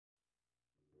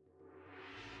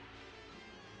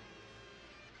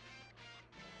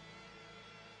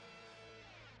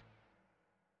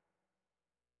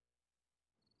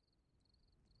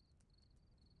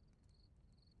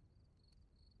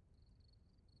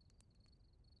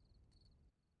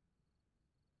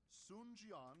Sun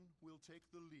Jian will take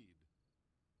the lead,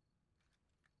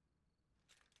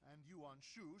 and Yuan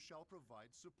Shu shall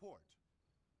provide support.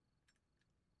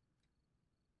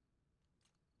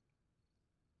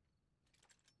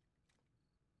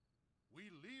 We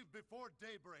leave before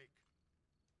daybreak.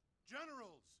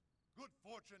 Generals, good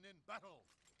fortune in battle.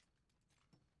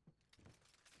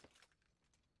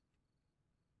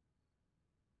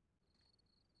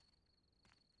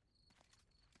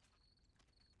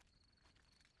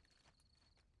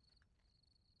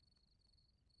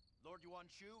 Lord Yuan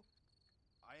Shu,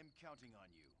 I am counting on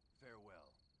you.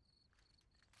 Farewell.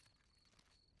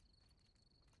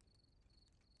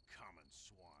 Common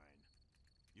swine.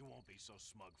 You won't be so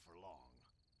smug for long.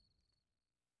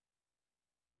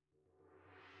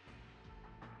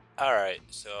 Alright,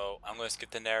 so I'm going to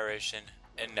skip the narration,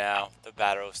 and now the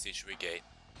Battle of Shui Gate.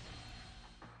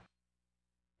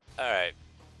 Alright,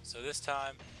 so this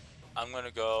time I'm going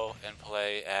to go and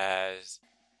play as...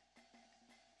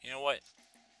 You know what?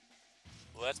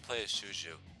 Let's play as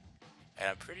Shuju. And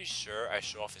I'm pretty sure I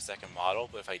show off the second model,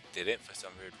 but if I didn't for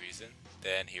some weird reason,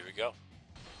 then here we go.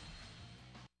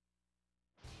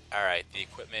 Alright, the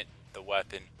equipment, the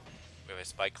weapon, we have a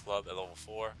spike club at level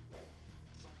 4.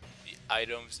 The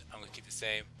items, I'm going to keep the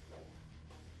same.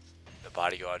 The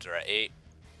bodyguards are at 8.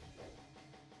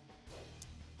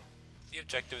 The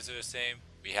objectives are the same.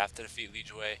 We have to defeat Li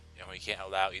Jue, and we can't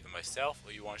allow either myself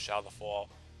or Yuan Shao to fall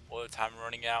all the time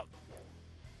running out.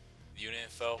 The unit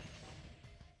info.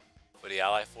 For the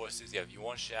allied forces, you have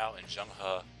Yuan Shao and Zheng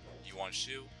He, Yuan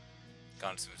Shu,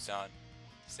 Gan Sun San,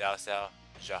 Xiao Xiao,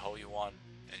 Xiahou Yuan,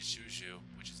 and Shu Shu,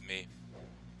 which is me,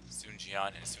 Sun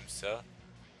Jian and Sun Se,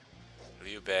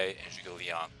 Liu Bei and Zhuge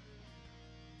Liang.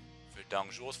 For Dong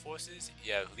Zhuo's forces,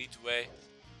 you have Li Dui,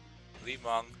 Li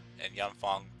Meng and Yan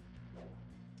Fang,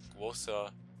 Guo Se,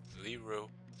 Li Ru,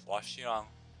 Hua Xiang,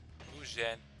 Hu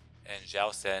Zhen and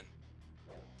Zhao Sen,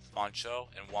 Fan Chou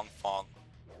and Wang Fang,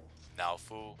 Nao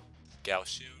Fu, Gao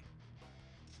Xun,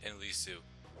 and Li Su.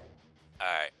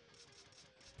 Alright,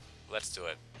 let's do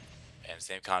it. And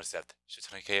same concept, shit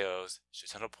ton of KOs, shit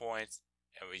ton of points,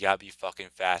 and we gotta be fucking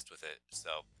fast with it,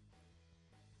 so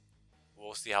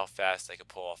we'll see how fast I can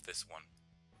pull off this one.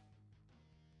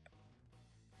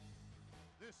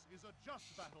 This is a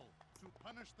just battle to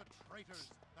punish the traitors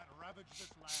that ravage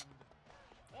this land.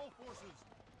 All forces,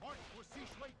 march for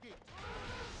Shui Gate.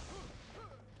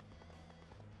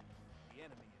 The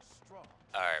enemy is strong.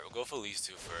 Alright, we'll go for Li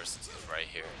Su first since he's right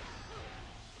here.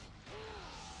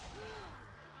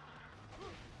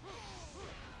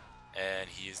 And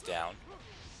he is down.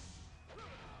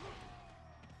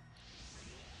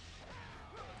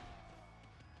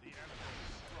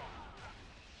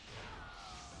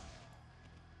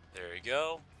 There we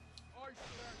go.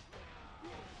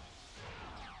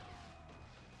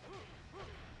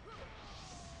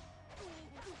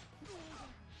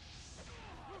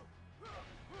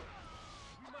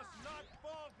 We must not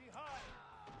fall behind.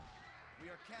 We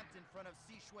are camped in front of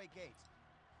Shui Gate.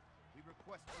 We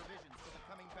request provisions for the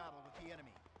coming battle with the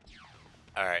enemy.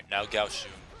 Alright, now Gao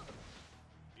Xun.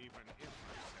 Even if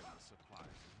I send the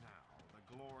supplies now, the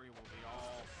glory will be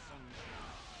all Sun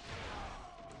Jian.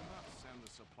 Do not send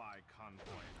the supply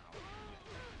convoy out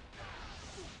yet.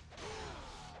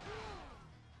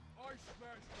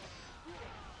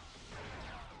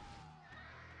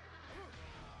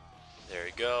 There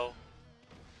we go.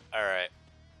 Alright.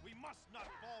 We must not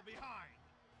fall behind.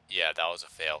 Yeah, that was a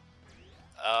fail.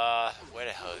 Where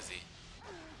the hell is he?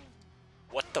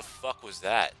 What the fuck was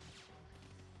that?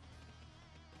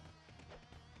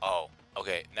 Oh,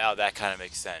 okay, now that kind of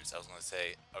makes sense. I was gonna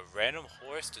say, a random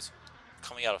horse just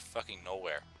coming out of fucking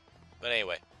nowhere. But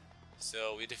anyway,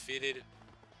 so we defeated,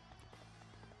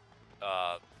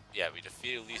 yeah, we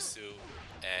defeated Li Su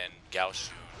and Gao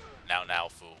Xun, now Nao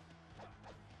Fu.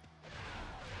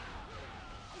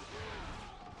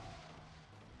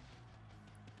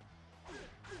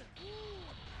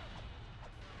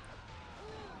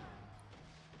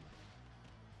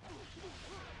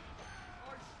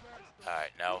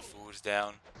 Alright, now Fu's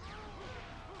down.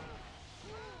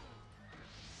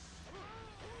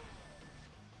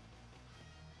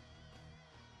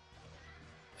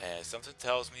 And something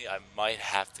tells me I might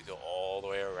have to go all the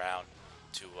way around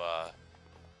to, I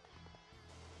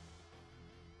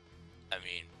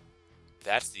mean,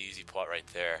 that's the easy part right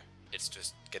there. It's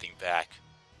just getting back.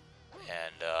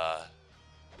 And,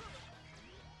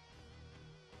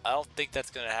 I don't think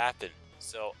that's gonna happen.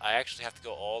 So I actually have to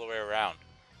go all the way around.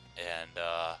 And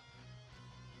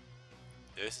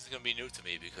this is gonna be new to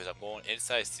me because I'm going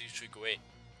inside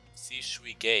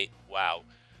Shui Gate, wow,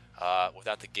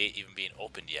 without the gate even being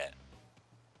opened yet.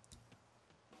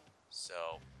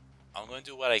 So I'm going to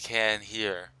do what I can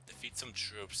here, defeat some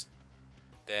troops,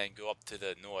 then go up to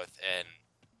the north and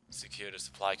secure the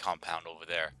supply compound over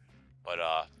there. But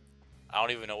I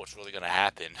don't even know what's really going to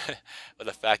happen with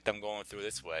the fact I'm going through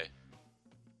this way.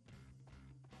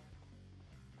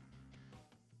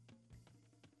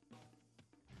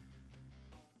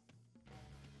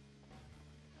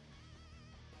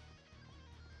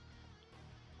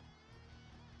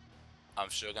 I'm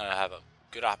sure going to have a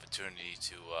good opportunity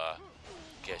to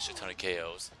get a shit ton of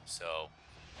KOs, so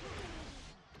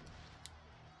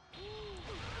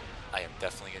I am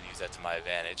definitely going to use that to my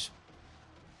advantage.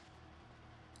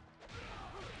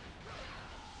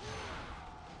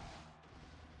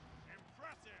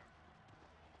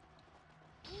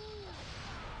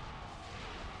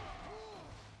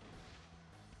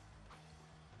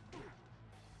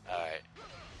 Alright.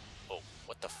 Oh,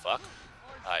 what the fuck?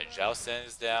 Alright, Zhao Sen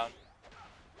is down.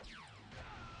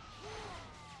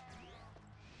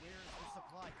 Where's the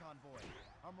supply convoy?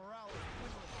 Our morale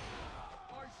is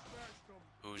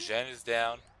dwindling. Hu Zhen is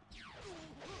down.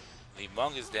 Li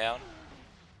Meng is down.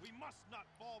 We must not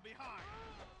fall behind.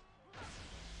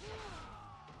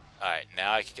 Alright,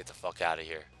 now I can get the fuck out of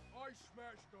here. I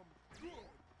smashed them.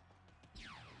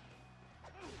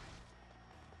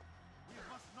 We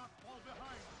must not fall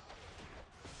behind.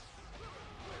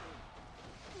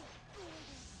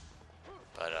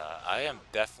 But I am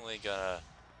definitely gonna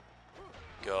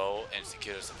go and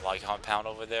secure the supply compound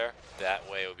over there. That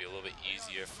way it will be a little bit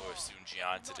easier for Sun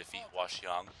Jian to defeat Hua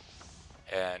Xiang.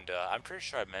 And I'm pretty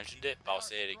sure I mentioned it, but I'll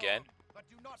say it again.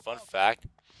 Fun fact,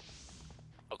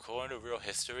 according to real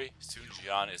history, Sun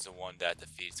Jian is the one that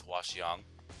defeats Hua Xiang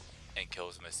and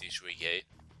kills him at Sishui Gate.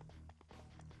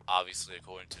 Obviously,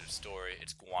 according to the story,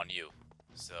 it's Guan Yu.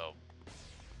 So,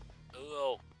 a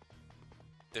little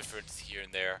difference here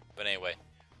and there. But anyway,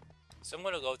 so I'm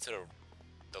going to go to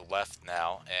the left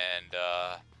now and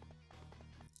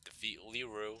defeat Li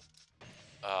Ru,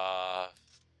 Guo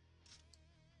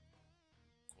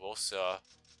Se,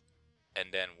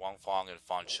 and then Wang Fang and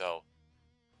Fan Shou.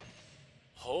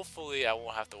 Hopefully I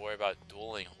won't have to worry about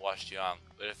dueling Hua Xiang,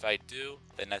 but if I do,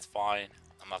 then that's fine.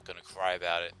 I'm not going to cry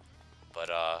about it. But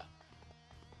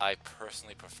I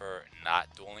personally prefer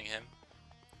not dueling him.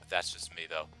 But that's just me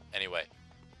though. Anyway.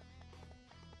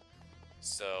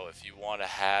 So if you want to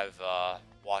have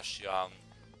Hua Xiang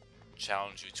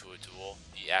challenge you to a duel,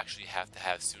 you actually have to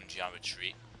have Sun Jian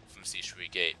retreat from Sishui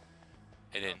Gate.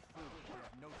 And then,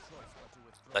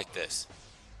 like this,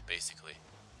 basically.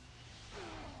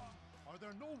 Are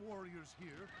there no warriors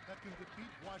here that can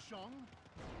defeat Hua Xiang?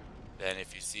 Then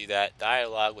if you see that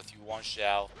dialogue with Yuan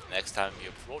Shao, next time you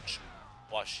approach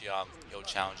Hua Xiang, he'll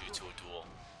challenge you to a duel.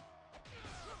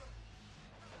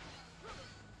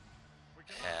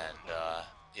 And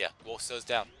yeah, Guo Se's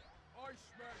down. I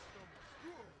smashed them.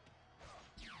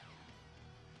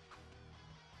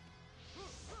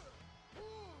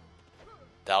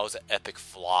 That was an epic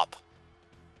flop.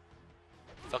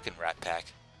 Fucking Rat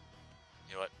Pack.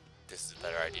 You know what? This is a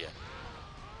better idea.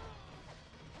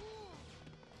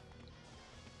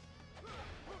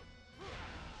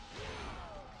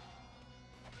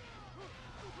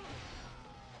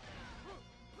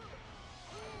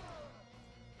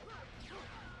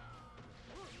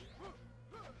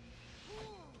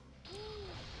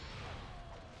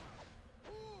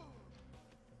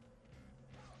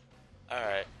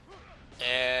 Alright.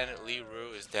 And Li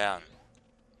Ru is down.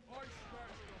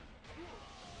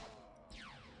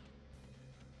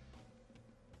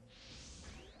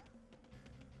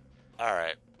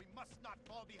 Alright. We must not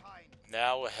fall behind.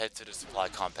 Now we'll head to the supply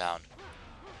compound.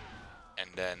 And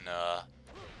then,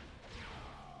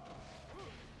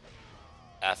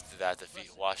 after that, defeat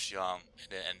Hua Xiang and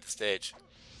then end the stage.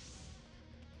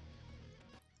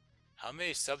 How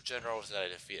many sub-generals did I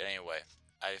defeat anyway?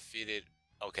 I defeated...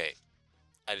 Okay.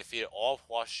 I defeated all of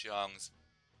Hua Xiang's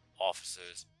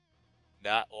officers.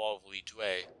 Not all of Li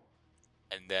Jue.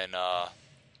 And then,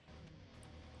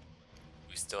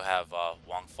 we still have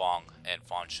Wang Fang and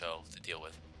Fan Shou to deal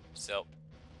with. So,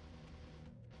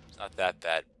 it's not that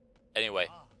bad. Anyway.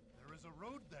 Ah, there is a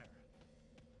road there.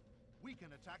 We can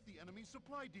attack the enemy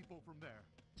supply depot from there.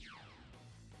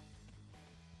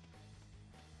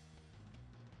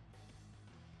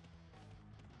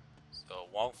 So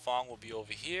Wang Fang will be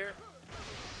over here.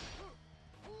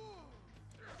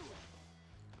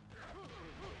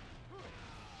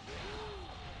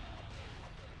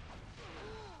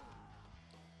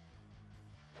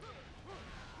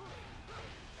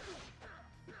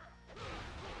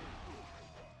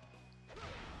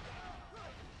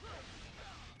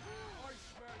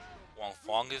 Wang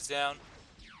Fang is down.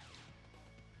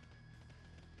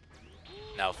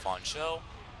 Now Fan Shou.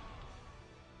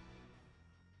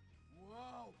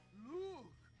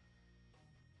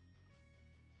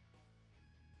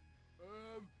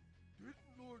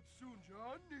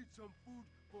 Huan needs some food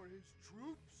for his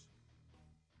troops.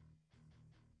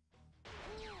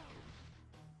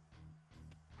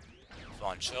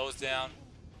 Fan Chou's down.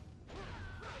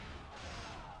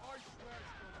 I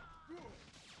smashed them. Good.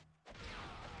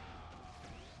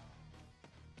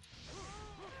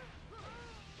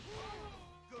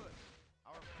 Good.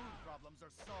 Our food problems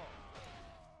are solved.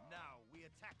 Now we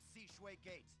attack Shui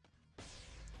Gate.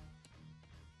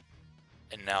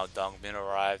 And now Dongbin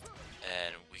arrived,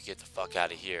 and we get the fuck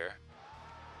out of here.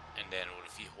 And then we'll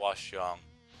defeat Hua Xiong,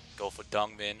 go for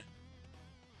Dongbin,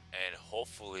 and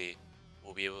hopefully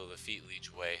we'll be able to defeat Li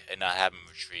Jue and not have him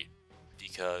retreat.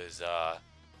 Because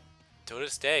to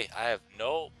this day, I have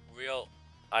no real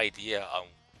idea on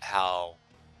how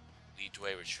Li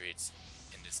Jue retreats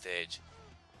in this stage.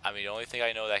 I mean, the only thing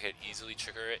I know that could easily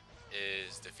trigger it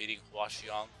is defeating Hua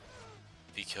Xiong.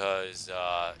 Because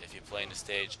if you play in the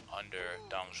stage under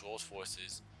Dang Zhuo's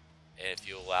forces, and if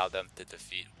you allow them to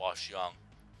defeat Hua Xiong,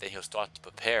 then he'll start to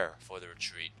prepare for the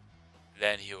retreat.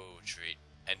 Then he'll retreat,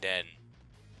 and then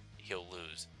he'll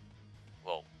lose.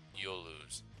 Well, you'll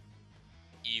lose.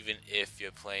 Even if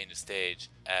you're playing the stage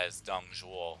as Dang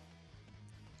Zhuo,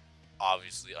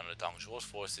 obviously under Dang Zhuo's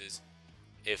forces,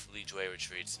 if Li Jue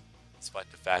retreats, despite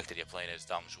the fact that you're playing as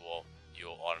Dang Zhuo,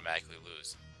 you'll automatically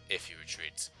lose if he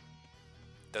retreats.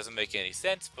 Doesn't make any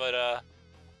sense, but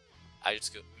I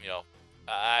just go,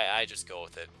 I just go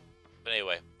with it. But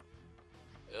anyway,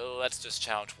 let's just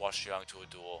challenge Hua Xiong to a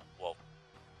duel. Well,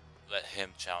 let him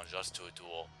challenge us to a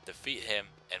duel, defeat him,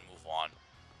 and move on.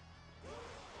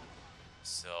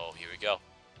 So here we go.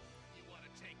 You want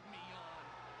to take me on?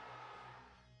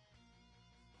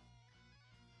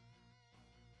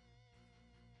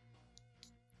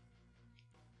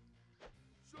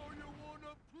 So you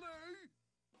wanna play?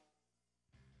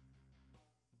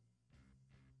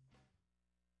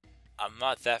 I'm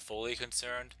not that fully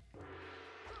concerned.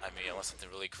 I mean, unless something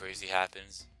really crazy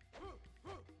happens.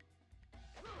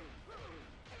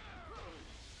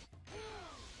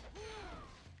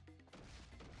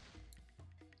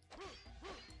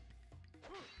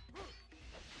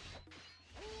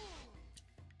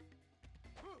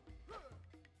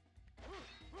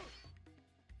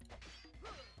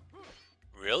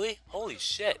 Really? Holy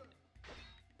shit.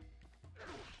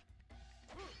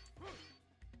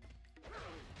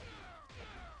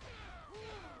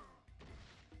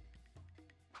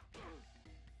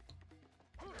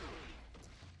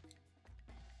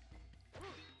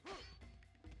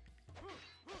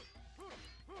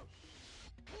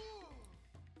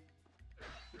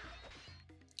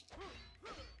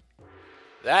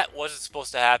 That wasn't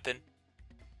supposed to happen.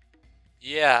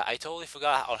 Yeah, I totally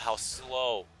forgot on how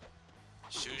slow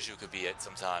Shuju could be at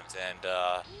sometimes, and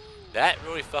that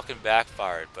really fucking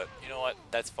backfired. But you know what?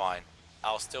 That's fine.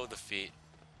 I'll still defeat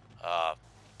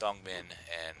Dongbin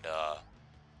and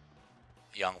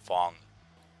Yang Fong.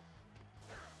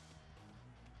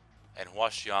 And Hua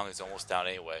Xiong is almost down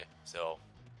anyway, so.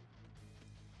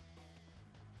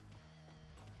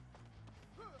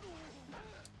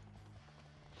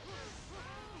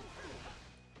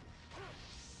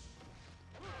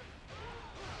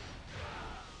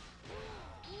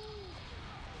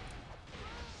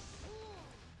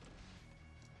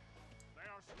 They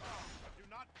are strong, but do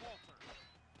not falter.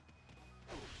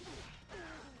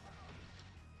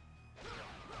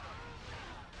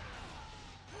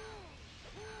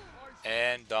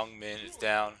 And Dongmin is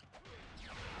down.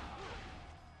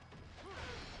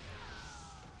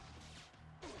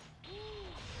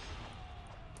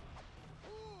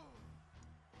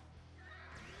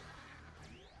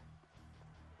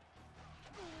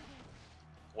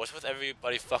 What's with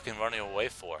everybody fucking running away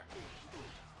for?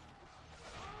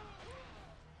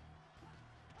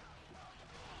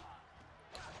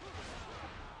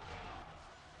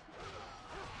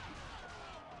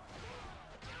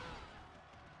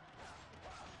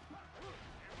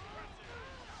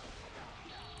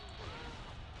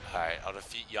 Alright, I'll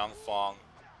defeat Yang Fong,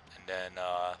 and then,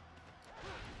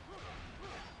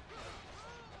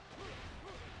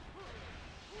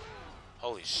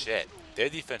 holy shit, their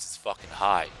defense is fucking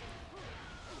high.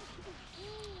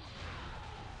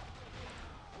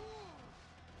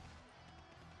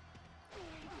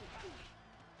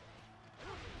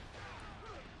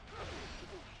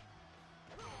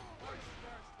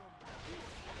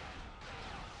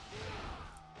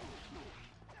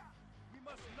 We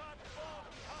must not fall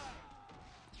behind.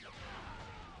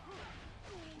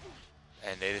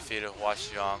 And they defeated Hua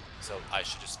Xiong, so I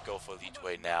should just go for Li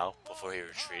Jue now, before he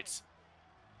retreats.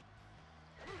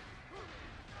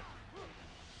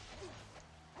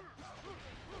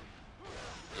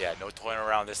 Yeah, no toying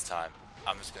around this time.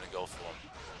 I'm just gonna go for him.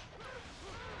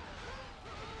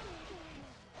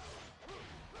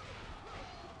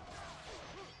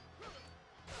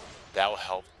 That will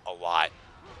help a lot.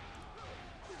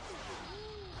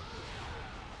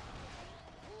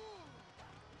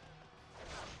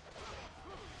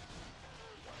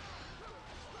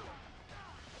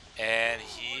 And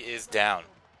he is down.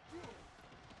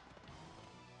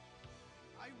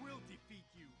 I will defeat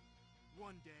you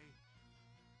one day.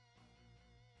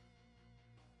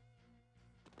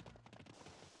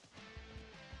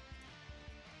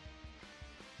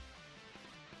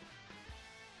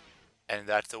 And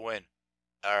that's a win.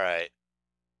 Alright.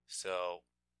 So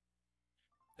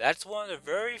that's one of the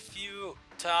very few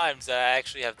times that I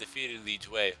actually have defeated Li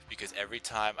Jue, because every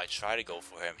time I try to go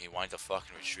for him, he winds up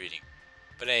fucking retreating.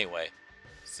 But anyway,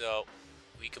 so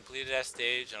we completed that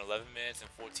stage in 11 minutes and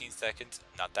 14 seconds.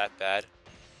 Not that bad.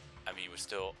 I mean, we're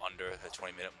still under the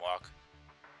 20-minute mark.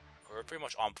 We're pretty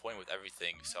much on point with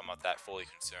everything, so I'm not that fully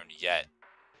concerned yet.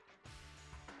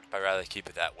 But I'd rather keep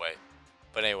it that way.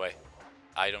 But anyway,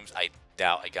 items, I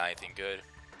doubt I got anything good.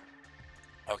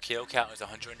 Our KO count is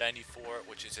 194,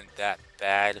 which isn't that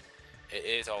bad. It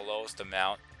is our lowest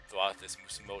amount throughout this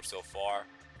Musou Mode so far.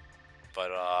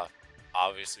 But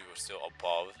obviously we're still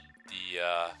above the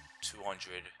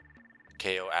 200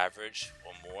 KO average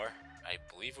or more. I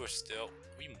believe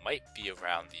we might be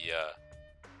around the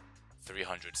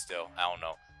 300 still. I don't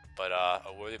know. But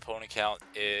our worthy opponent count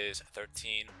is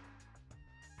 13.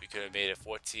 We could have made it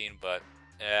 14, but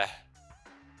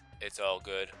it's all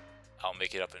good. I'll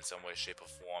make it up in some way, shape, or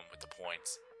form with the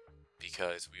points,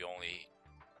 because we only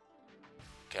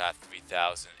got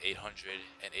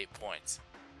 3,808 points.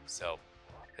 So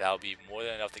that'll be more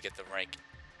than enough to get the rank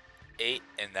 8,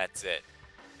 and that's it.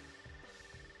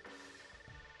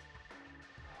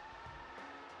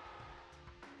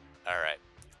 Alright.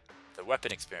 The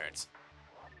weapon experience.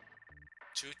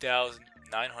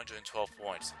 2,912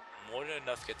 points. More than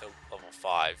enough to get to level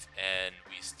 5, and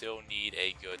we still need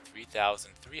a good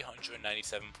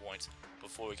 3,397 points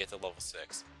before we get to level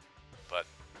 6. But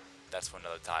that's for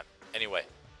another time. Anyway.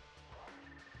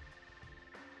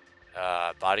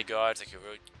 Bodyguards I can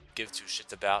really give two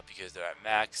shits about because they're at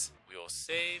max. We will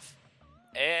save.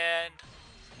 And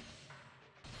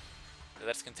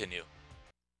let's continue.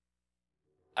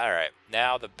 Alright,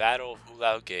 now the Battle of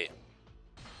Hulao Gate.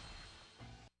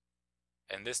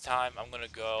 And this time I'm gonna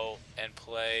go and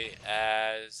play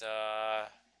as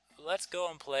let's go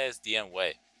and play as Dian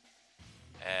Wei.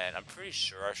 And I'm pretty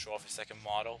sure I show off a second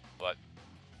model, but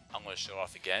I'm gonna show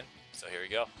off again. So here we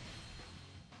go.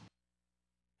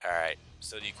 Alright,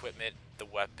 so the equipment, the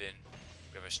weapon,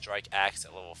 we have a strike axe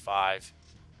at level 5.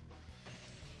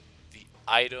 The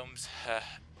items,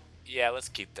 yeah, let's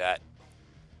keep that.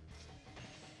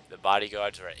 The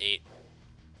bodyguards are at 8.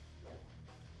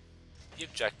 The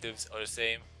objectives are the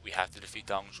same. We have to defeat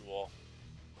Dong Zhuo,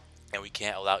 and we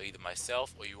can't allow either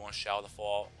myself or Yuan Shao to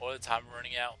fall, or the time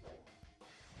running out.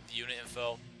 The unit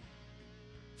info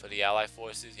for the allied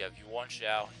forces: you have Yuan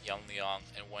Shao, Yang Liang,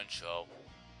 and Wen Chou.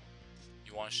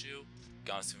 Yuan Shu,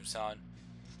 Gan Sun San,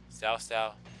 Cao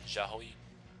Cao,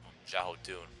 Zhao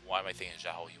Dun. Why am I thinking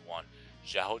Zhao Yuan?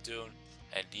 Zhao Dun,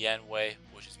 and Dian Wei,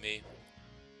 which is me.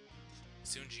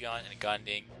 Sun Jian and Gan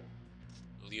Ning,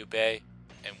 Liu Bei,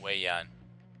 and Wei Yan.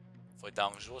 For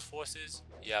Dong Zhuo's forces,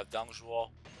 you have Dong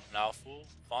Zhuo, Nao Fu,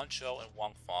 Fan Chou, and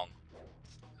Wang Feng,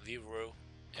 Li Ru,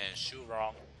 and Xu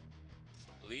Rong,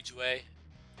 Li Jue,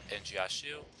 and Jia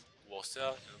Xu, Wu Se,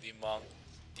 and Li Meng,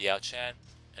 Diao Chen,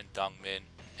 and Dong Min,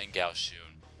 and Gao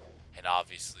Xun. And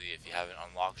obviously, if you haven't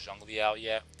unlocked Zhang Liao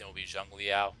yet, then will be Zhang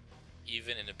Liao.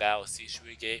 Even in the Battle of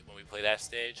Sishui Gate, when we play that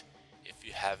stage, if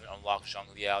you haven't unlocked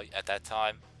Zhang Liao at that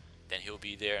time, then he'll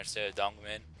be there instead of Dong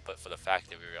Min. But for the fact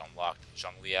that we unlocked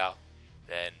Zhang Liao,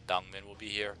 then Dong Min will be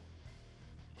here.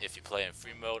 If you play in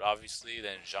free mode, obviously,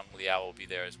 then Zhang Liao will be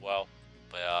there as well.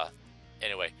 But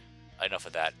anyway, enough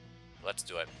of that. Let's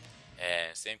do it.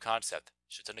 And same concept: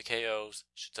 shit ton of KOs,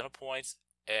 shit ton of points,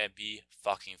 and be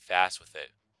fucking fast with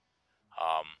it.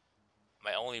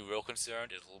 My only real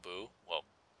concern is Lu Bu. Well,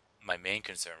 my main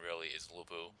concern really is Lu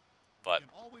Bu, but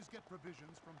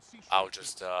I'll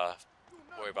just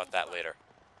worry about that later.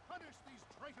 Punish these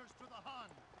traitors to the Han.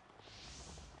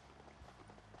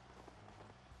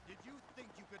 Did you think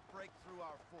you could break through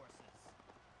our forces?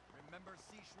 Remember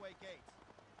Sishui Gate.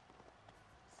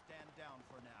 Stand down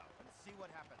for now and see what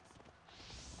happens.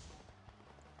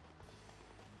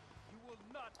 You will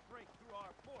not break through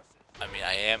our forces. I mean,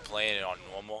 I am playing it on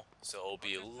normal, so it'll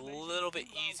be a little bit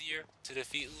easier to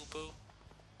defeat Lu Bu.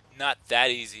 Not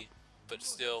that easy, but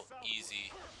still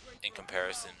easy in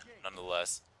comparison,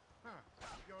 nonetheless.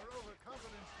 Your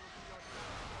overconfidence will be your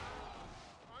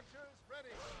downfall. Archers,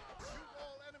 ready. Shoot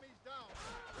all enemies down.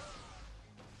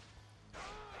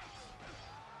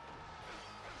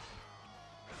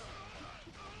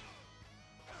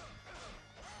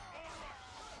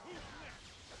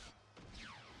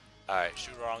 Alright,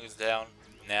 Zhuge Liang is down.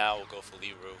 Now we'll go for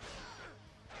Li Ru.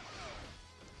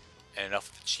 And enough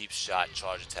of the cheap shot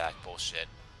charge attack bullshit.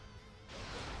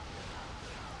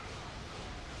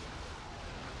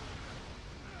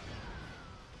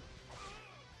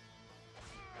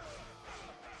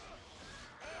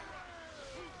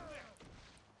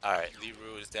 Alright, Li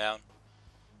Ru is down.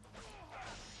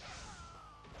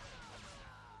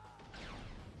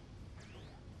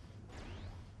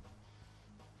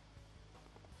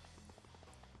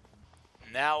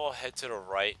 Now I'll head to the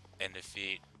right and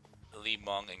defeat Li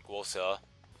Meng and Guo Se.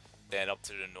 Then up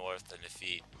to the north and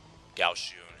defeat Gao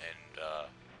Shun and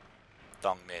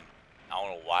Dong Min. I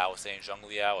don't know why I was saying Zhuge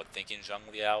Liang or thinking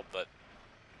Zhuge Liang, but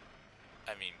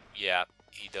I mean, yeah,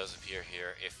 he does appear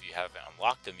here if you haven't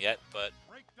unlocked him yet, but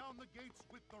Break down the gates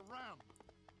with the ram.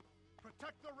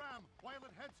 Protect the ram while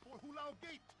it heads for Hulao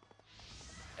Gate.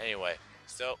 anyway,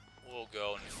 so we'll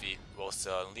go and defeat Guo Se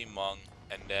and Li Meng,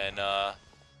 and then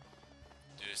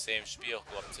do the same spiel,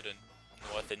 go up to the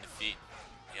north and defeat,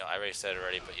 you know, I already said it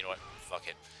already, but you know what, fuck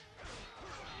it.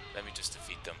 Let me just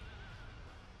defeat them.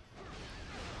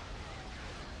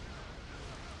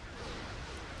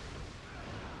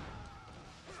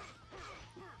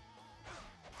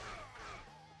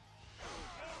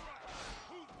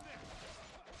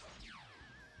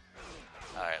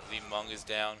 Alright, Li Meng is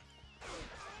down.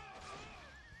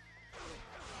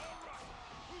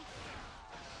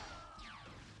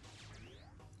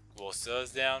 Guo Se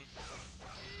is down.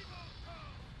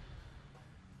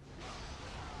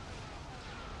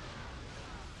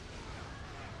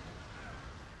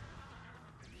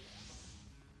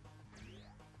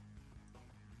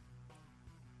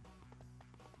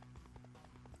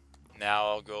 Now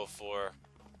I'll go for,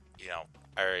 you know,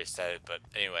 I already said it, but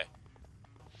anyway.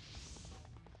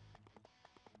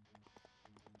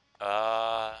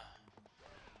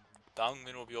 Dong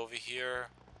Min will be over here.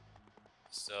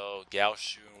 So Gao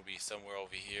Shun will be somewhere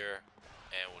over here,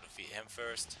 and we'll defeat him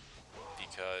first.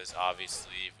 Because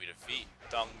obviously if we defeat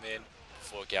Dong Min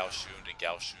before Gao Shun, then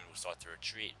Gao Shun will start to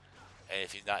retreat. And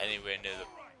if he's not anywhere near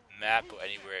the map or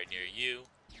anywhere near you,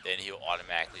 then he'll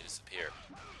automatically disappear.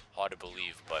 Hard to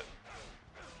believe, but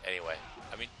anyway.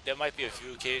 I mean, there might be a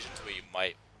few occasions where you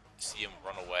might see him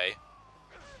run away,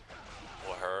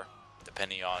 or her,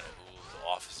 depending on who the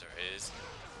officer is.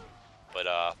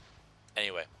 But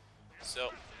anyway,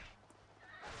 so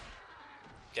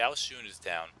Gao Shun is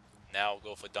down. Now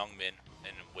we'll go for Dong Min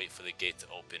and wait for the gate to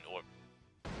open, or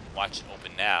watch it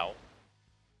open now.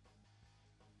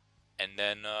 And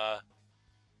then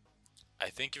I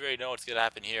think you already know what's gonna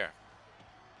happen here.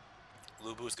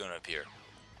 Lu Bu's gonna appear.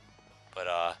 But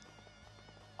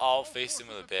I'll face him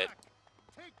in a bit.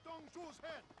 Take Dong Zhuo's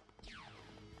head.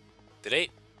 Did they?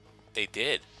 They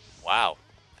did. Wow.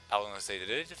 I was gonna say, did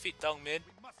they defeat Dong Min?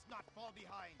 We must not fall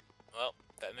behind. Well,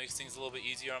 that makes things a little bit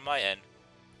easier on my end.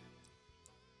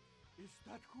 Is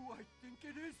that who I think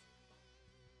it is?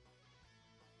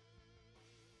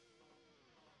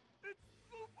 It's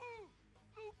Lu Bu!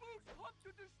 Lu Bu's come to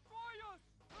destroy us!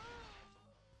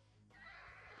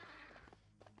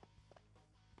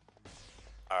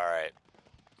 Alright.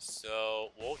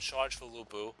 So, we'll charge for Lu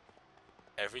Bu.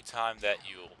 Every time that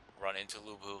you run into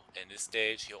Lu Bu in this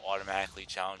stage, he'll automatically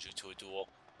challenge you to a duel.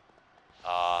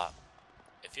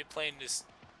 If you're playing this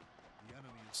The enemy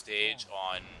is stage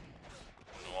strong. on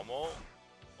normal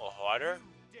or harder,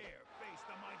 You dare face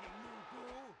the mighty Lu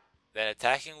Bu? then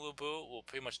attacking Lu Bu will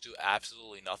pretty much do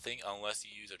absolutely nothing unless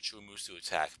you use a true Musou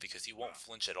attack, because he won't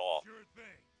flinch at all. Sure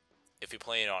thing. If you're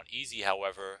playing it on easy,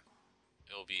 however,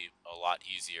 it'll be a lot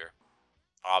easier,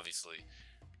 obviously.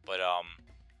 But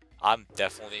I'm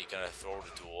definitely gonna throw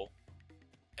the duel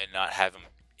and not have him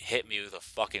hit me with a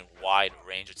fucking wide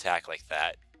range attack like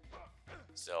that.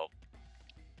 So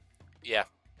yeah,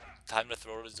 time to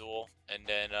throw the duel, and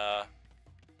then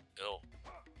it'll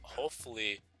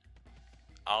hopefully,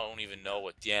 I don't even know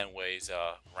what Dian Wei's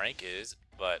rank is,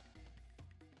 but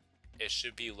it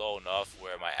should be low enough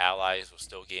where my allies will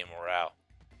still gain morale.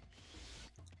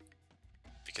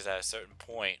 Because at a certain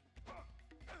point,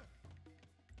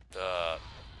 the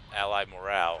ally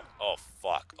morale, oh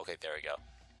fuck, okay, there we go.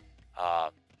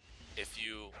 If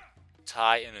you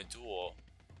tie in a duel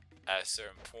at a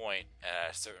certain point and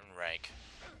at a certain rank,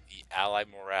 the ally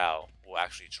morale will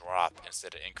actually drop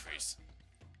instead of increase.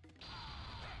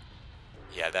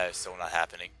 Yeah, that is so not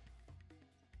happening.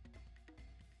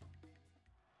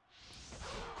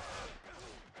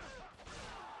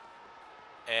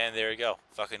 And there you go,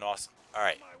 fucking awesome.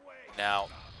 Alright, now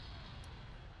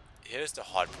here's the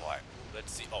hard part.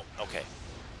 Let's see. Oh, okay.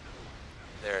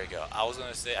 There we go. I was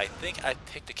gonna say, I think I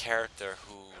picked a character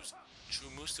whose True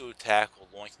Musou attack will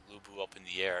launch Lu Bu up in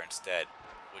the air instead,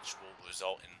 which will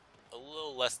result in a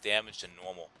little less damage than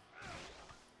normal.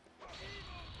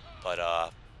 But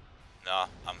nah,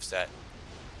 I'm set.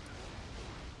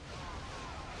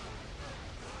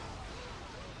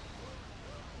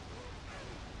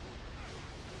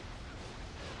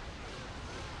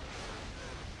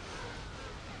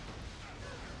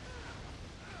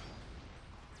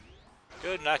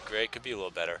 Good, not great, could be a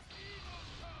little better.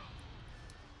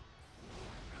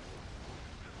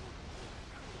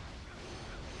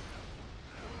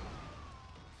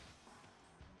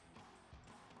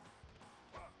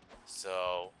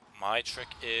 So my trick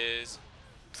is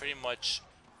pretty much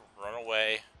run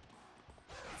away,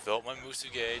 fill up my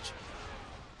Musou gauge,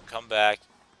 come back,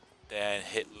 then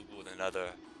hit Lu Bu with another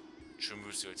True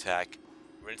Musou attack,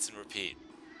 rinse and repeat.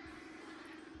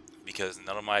 Because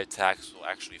none of my attacks will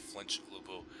actually flinch Lu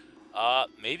Bu.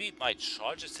 Maybe my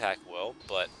charge attack will,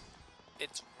 but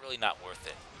it's really not worth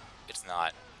it. It's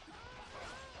not.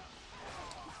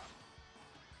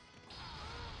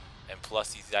 And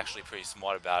plus, he's actually pretty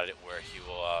smart about it, where he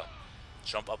will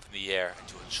jump up in the air and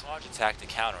do a charge attack to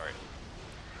counter it.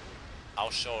 I'll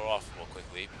show it off real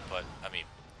quickly, but, I mean,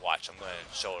 watch, I'm going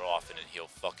to show it off and then he'll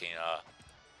fucking,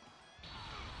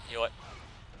 you know what?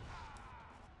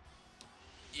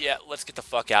 Yeah, let's get the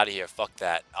fuck out of here. Fuck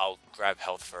that. I'll grab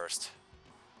health first.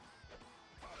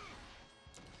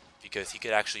 Because he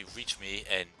could actually reach me,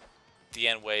 and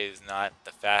Dian Wei is not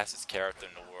the fastest character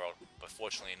in the world, but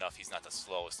fortunately enough, he's not the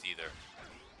slowest either.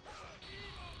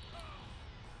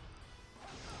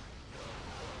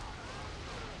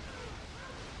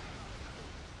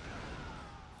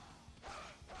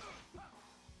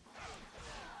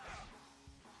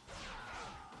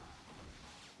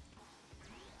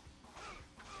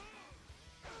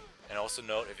 And also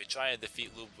note, if you're trying to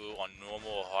defeat Lu Bu on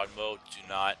normal or hard mode, do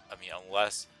not,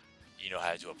 unless you know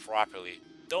how to do it properly,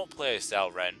 don't play as Sao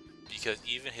Ren, because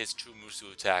even his True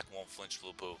Musou attack won't flinch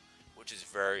Lu Bu, which is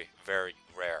very, very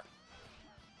rare.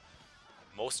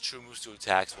 Most True Musou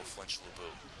attacks will flinch Lu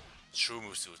Bu. True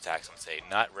Musou attacks, I'm saying,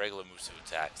 not regular Musou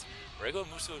attacks. Regular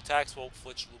Musou attacks won't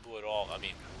flinch Lu Bu at all. I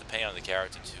mean, depending on the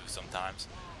character too, sometimes.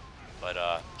 But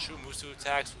True Musou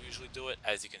attacks will usually do it.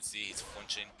 As you can see, he's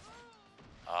flinching.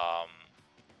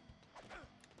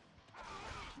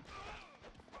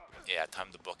 Yeah, time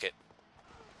to book it.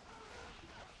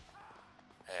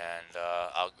 And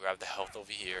I'll grab the health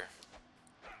over here.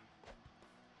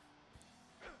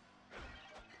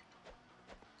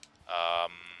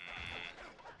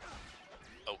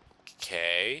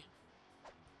 Okay.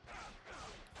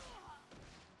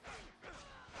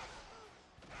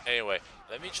 Anyway,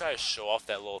 let me try to show off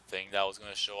that little thing that I was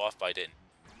going to show off, but I didn't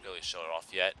really show it off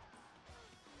yet.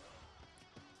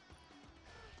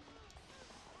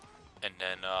 And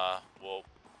then we'll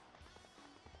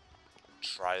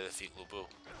try to defeat Lu Bu.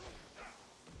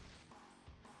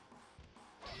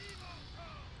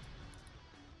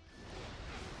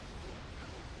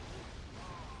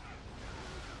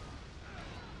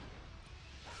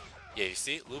 Yeah, you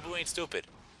see, Lu Bu ain't stupid.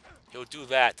 He'll do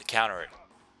that to counter it.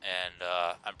 And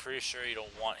I'm pretty sure you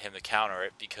don't want him to counter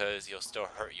it because he'll still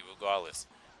hurt you regardless.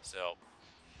 So,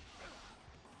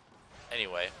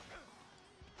 anyway.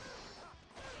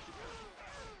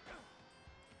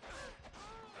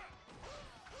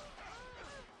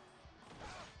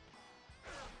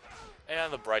 And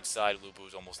on the bright side, Lu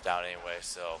Bu's almost down anyway,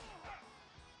 so.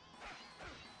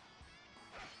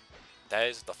 That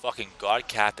is, the fucking guard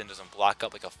captain doesn't block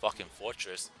up like a fucking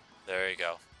fortress. There you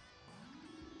go.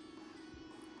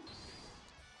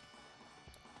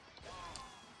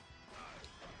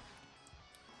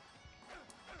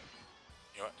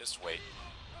 You know what? Just wait.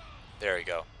 There you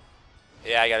go.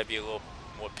 Yeah, I gotta be a little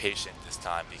more patient this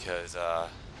time because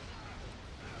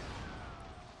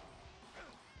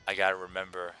I gotta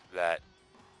remember that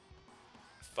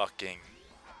fucking.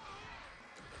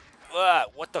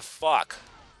 What the fuck?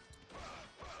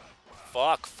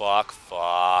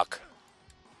 Fuck.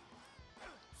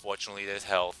 Fortunately, there's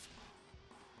health.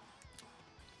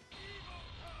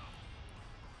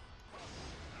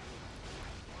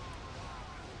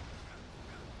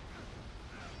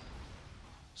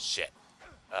 Shit.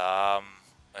 Let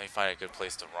me find a good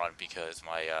place to run because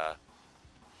my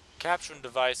capturing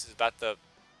device is about to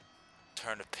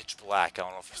turn to pitch black. I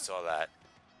don't know if you saw that.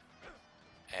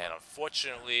 And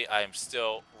unfortunately, I am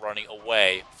still running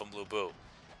away from Lu Bu.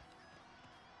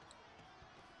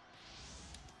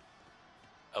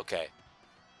 Okay.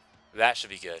 That should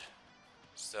be good.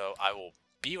 So I will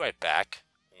be right back.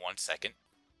 1 second.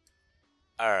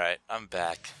 Alright, I'm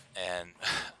back. And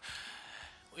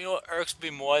you know what irks me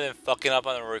more than fucking up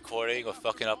on a recording or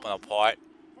fucking up on a part?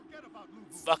 Forget about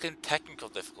fucking technical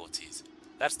difficulties.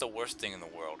 That's the worst thing in the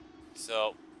world.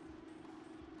 So,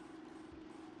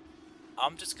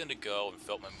 I'm just gonna go and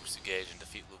fill up my Musou gauge and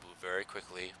defeat Lu Bu very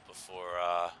quickly before,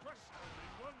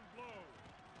 One blow.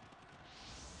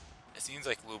 it seems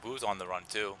like Lu Bu's on the run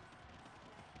too.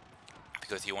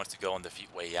 Because he wants to go and defeat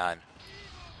Wei Yan.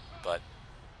 But,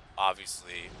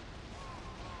 obviously,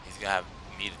 he's gonna have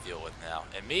me to deal with now.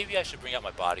 And maybe I should bring out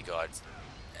my bodyguards.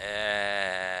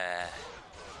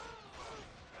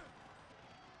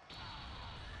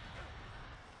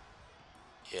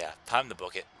 Yeah, time to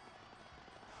book it.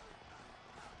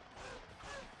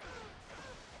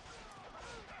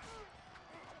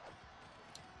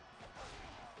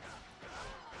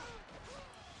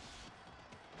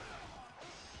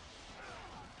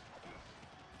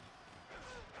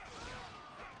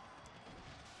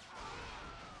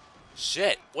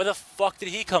 Shit, where the fuck did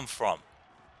he come from?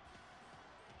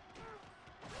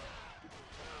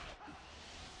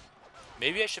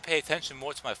 Maybe I should pay attention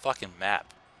more to my fucking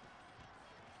map.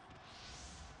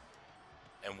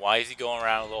 And why is he going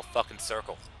around a little fucking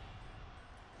circle?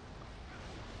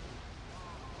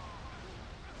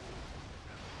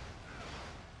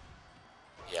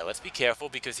 Yeah, let's be careful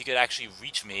because he could actually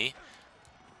reach me.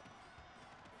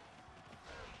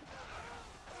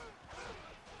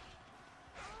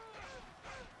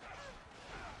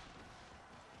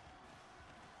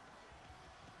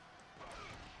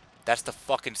 That's the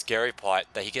fucking scary part,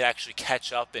 that he could actually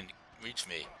catch up and reach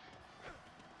me.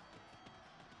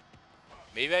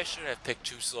 Maybe I should have picked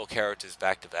 2 slow characters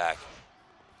back to back.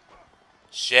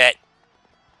 Shit.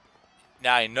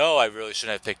 Now I know I really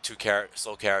shouldn't have picked 2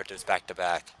 slow characters back to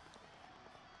back.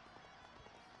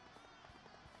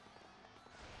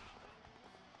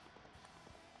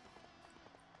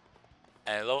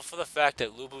 And I love for the fact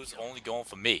that Lu Bu's only going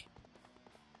for me.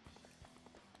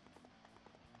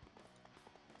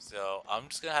 So I'm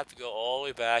just gonna have to go all the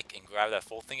way back and grab that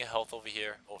full thing of health over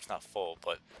here. Oh, it's not full,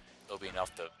 but it'll be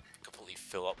enough to completely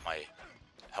fill up my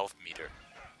health meter.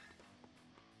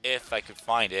 If I could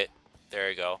find it. There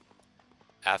you go.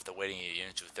 After waiting a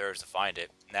unit 2/3 to find it,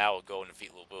 now we'll go and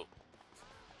defeat Lu Bu.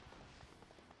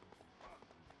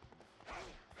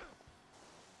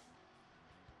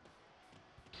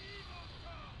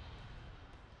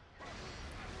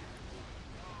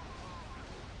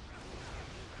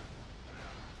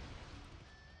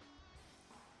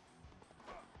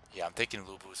 Yeah, I'm taking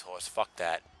Lu Bu's horse. Fuck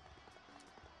that.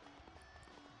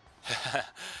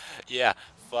 Yeah,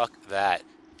 fuck that.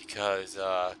 Because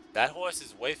that horse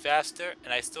is way faster,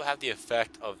 and I still have the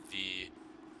effect of the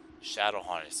Shadow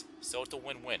Harness. So it's a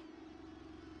win-win.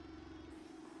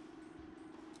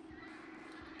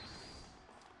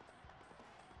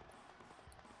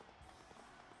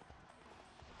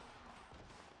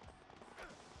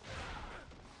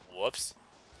 Whoops.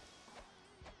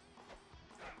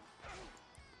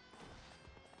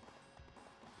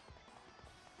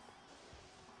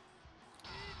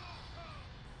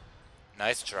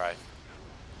 Nice try.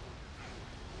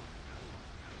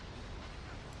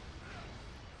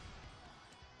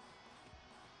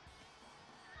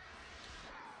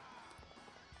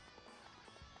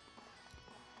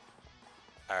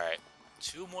 Alright.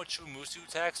 2 more true Musou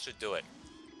attacks should do it.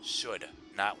 Should,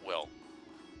 not will.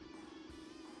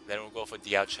 Then we'll go for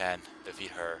Diao Chen,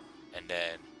 defeat her, and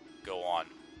then go on.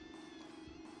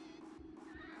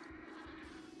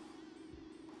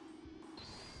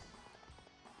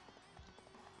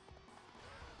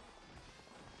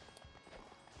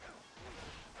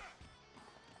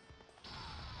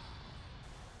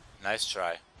 Nice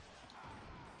try.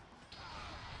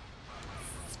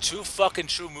 2 fucking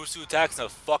true Musou attacks in a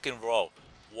fucking row.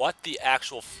 What the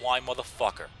actual flying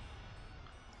motherfucker?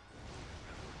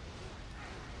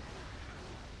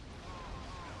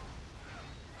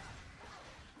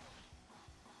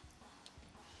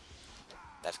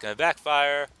 That's gonna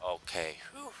backfire. Okay.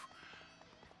 Whew.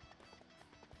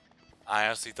 I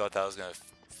honestly thought that was gonna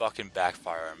fucking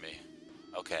backfire on me.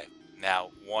 Okay.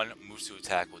 Now, 1 Musou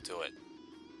attack will do it.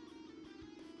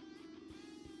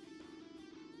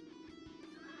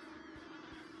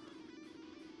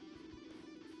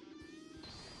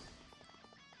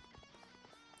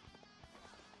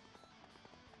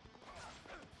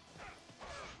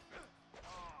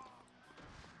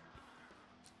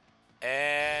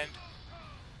 And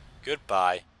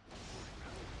goodbye.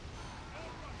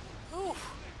 Whew.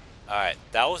 Alright,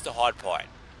 that was the hard part.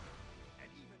 An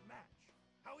even match.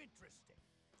 How interesting.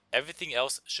 Everything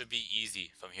else should be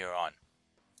easy from here on.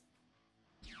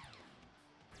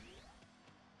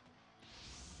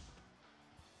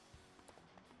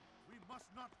 We must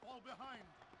not fall behind.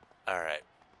 Alright.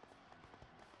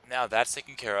 Now that's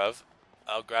taken care of.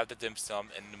 I'll grab the dim sum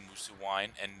and the Musou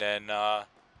wine, and then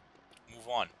move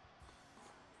on.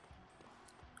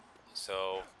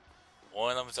 So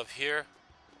one of them is up here.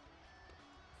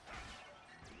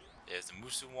 There's the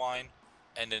Musou wine,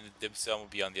 and then the dim sum will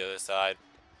be on the other side.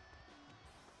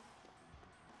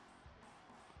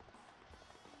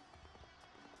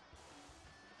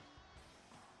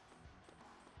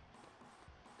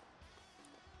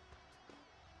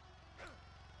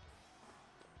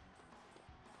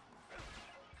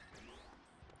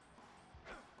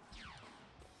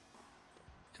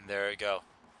 And there we go.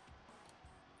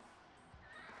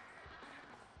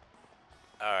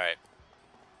 Alright.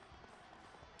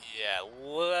 Yeah,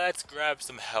 let's grab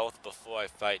some health before I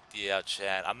fight DL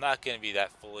Chan. I'm not going to be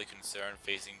that fully concerned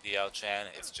facing DL Chan.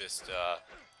 It's just,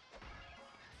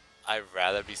 I'd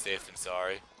rather be safe than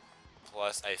sorry.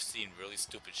 Plus, I've seen really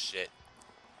stupid shit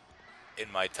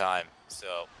in my time,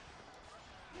 so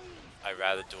I'd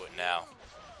rather do it now.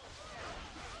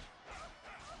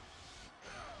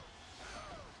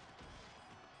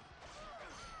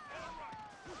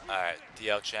 Alright,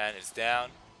 DL Chan is down.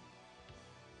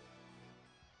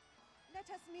 Let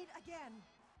us meet again.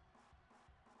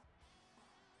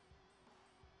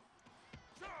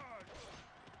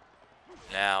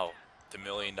 Now, the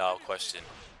 $1,000,000 question.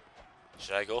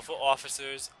 Should I go for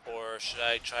officers, or should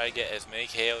I try to get as many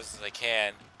KOs as I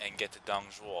can and get to Dong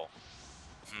Zhuo?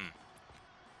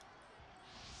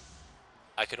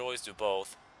 I could always do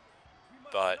both,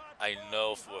 but I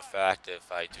know for a fact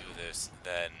if I do this,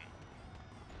 then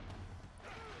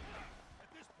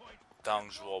Dong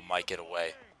Zhuo might get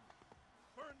away.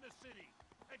 Burn the city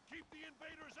and keep the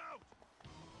invaders out.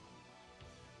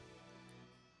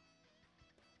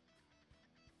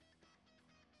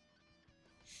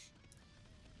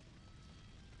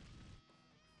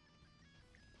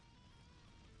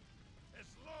 As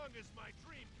long as my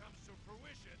dream comes to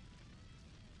fruition,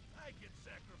 I can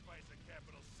sacrifice a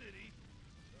capital city,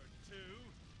 or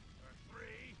two, or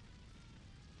three.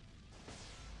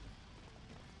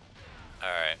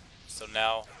 Alright, so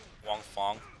now Wang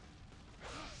Fong.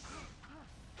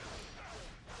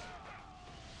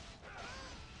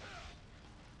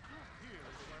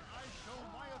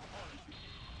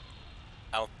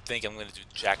 I don't think I'm going to do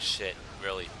jack shit,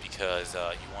 really, because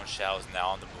Yuan Shao is now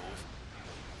on the move,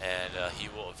 and he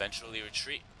will eventually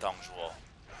retreat Dong Zhuo,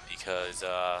 because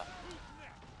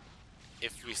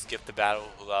if we skip the Battle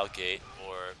of Hulao Gate,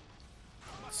 or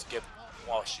skip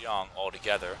Huaxiang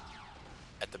altogether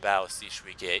at the Battle of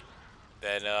Sishui Gate,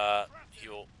 then he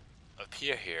will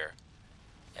appear here,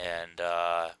 and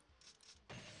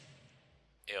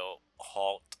it'll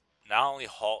not only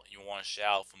halt Yuan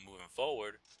Shao from moving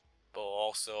forward, but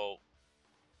also,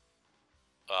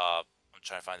 I'm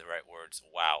trying to find the right words.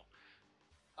 Wow.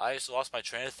 I just lost my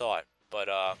train of thought, but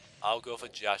I'll go for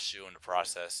Jiashu in the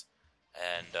process,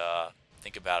 and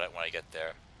think about it when I get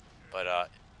there. But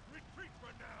Retreat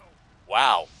for now.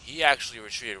 wow, he actually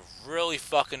retreated really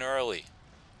fucking early.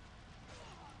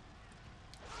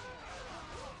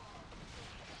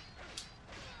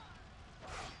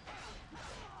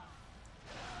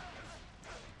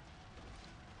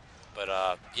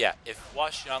 But yeah, if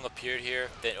Huaxiang appeared here,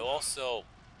 then it'll also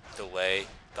delay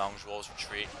Dong Zhuo's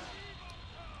retreat.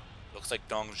 Looks like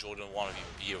Dong Zhuo didn't want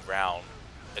to be around,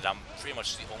 and I'm pretty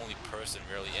much the only person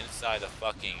really inside the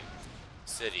fucking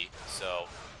city, so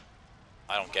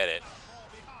I don't get it.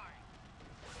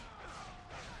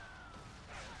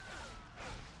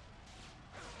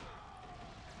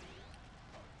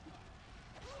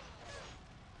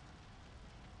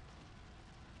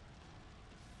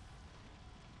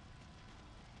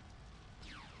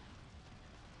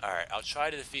 Alright, I'll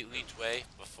try to defeat Li Jue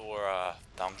before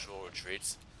Dong Zhuo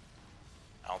retreats.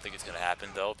 I don't think it's going to happen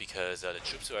though, because the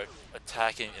troops are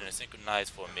attacking in a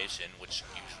synchronized formation, which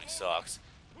usually sucks.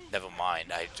 Never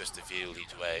mind, I just defeated Li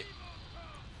Jue.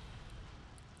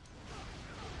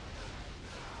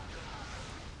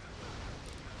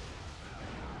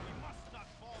 We must not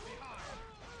fall behind.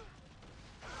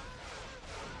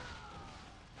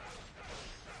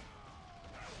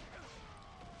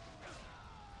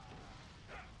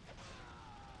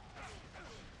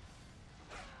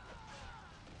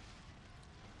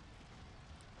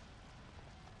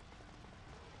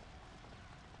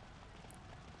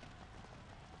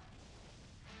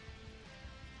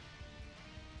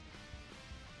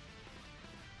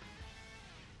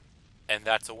 And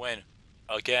that's a win.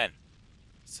 Again.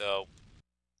 So,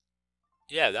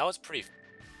 yeah, that was pretty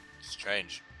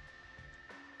strange.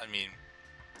 I mean,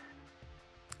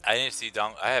 I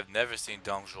have never seen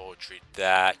Dong Zhuo retreat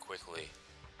that quickly.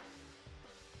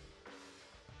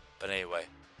 But anyway,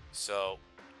 so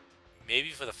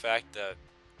maybe for the fact that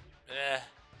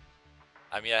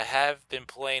I mean, I have been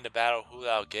playing the Battle of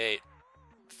Hulao Gate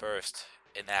first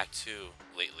in Act 2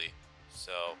 lately,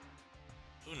 so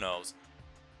who knows.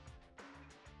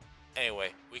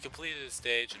 Anyway, we completed the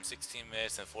stage in 16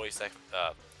 minutes and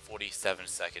 47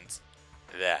 seconds.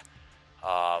 There.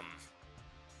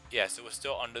 Yeah, so we're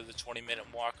still under the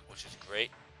 20-minute mark, which is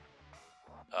great.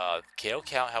 KO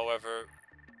count, however,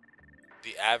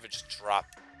 the average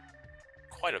dropped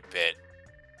quite a bit,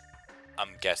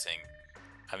 I'm guessing.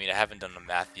 I mean, I haven't done the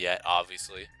math yet,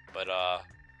 obviously, but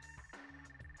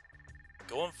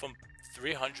going from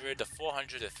 300 to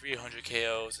 400 to 300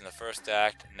 KOs in the first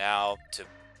act, now to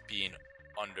being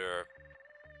under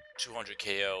 200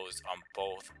 KOs on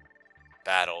both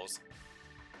battles,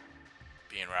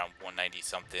 being around 190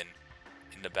 something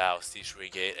in the battle of Shui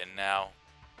Gate, and now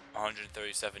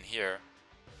 137 here.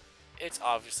 It's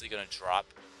obviously going to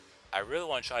drop. I really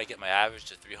want to try to get my average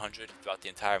to 300 throughout the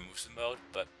entire Musou mode,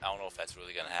 but I don't know if that's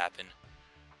really going to happen.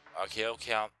 Our KO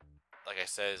count, like I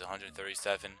said, is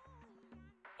 137.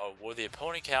 Well, the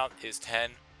opponent count is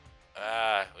 10.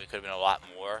 It could have been a lot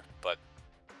more, but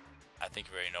I think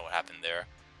you already know what happened there.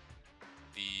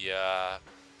 The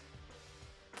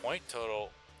point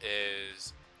total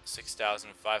is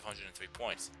 6,503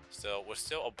 points, so we're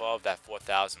still above that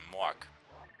 4,000 mark,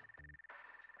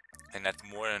 and that's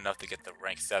more than enough to get the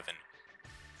rank 7,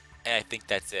 and I think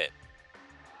that's it.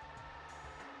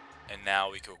 And now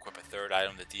we can equip a third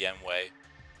item, the DM Wei,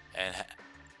 and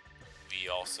we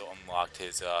also unlocked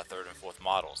his third and fourth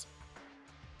models.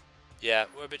 Yeah,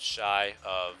 we're a bit shy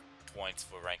of points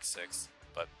for rank 6,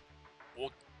 but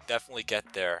we'll definitely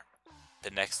get there the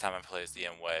next time I play as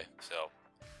DM Wei, so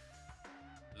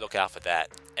look out for that.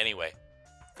 Anyway,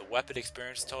 the weapon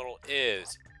experience total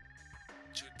is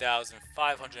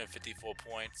 2,554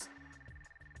 points.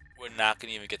 We're not going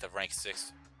to even get the rank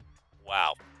 6.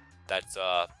 Wow. That's,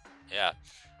 yeah.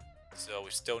 So we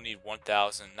still need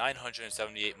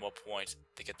 1,978 more points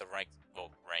to get the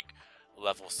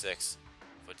level 6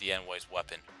 for DN Wei's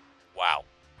weapon. Wow.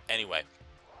 Anyway,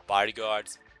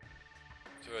 bodyguards,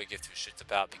 can't really give two shits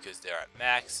about because they're at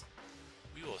max.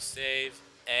 We will save,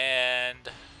 and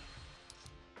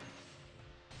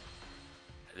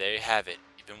there you have it.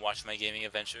 You've been watching my gaming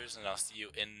adventures, and I'll see you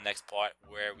in the next part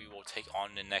where we will take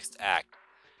on the next act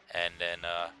and then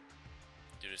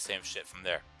do the same shit from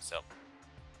there. So,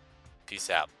 peace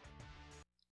out.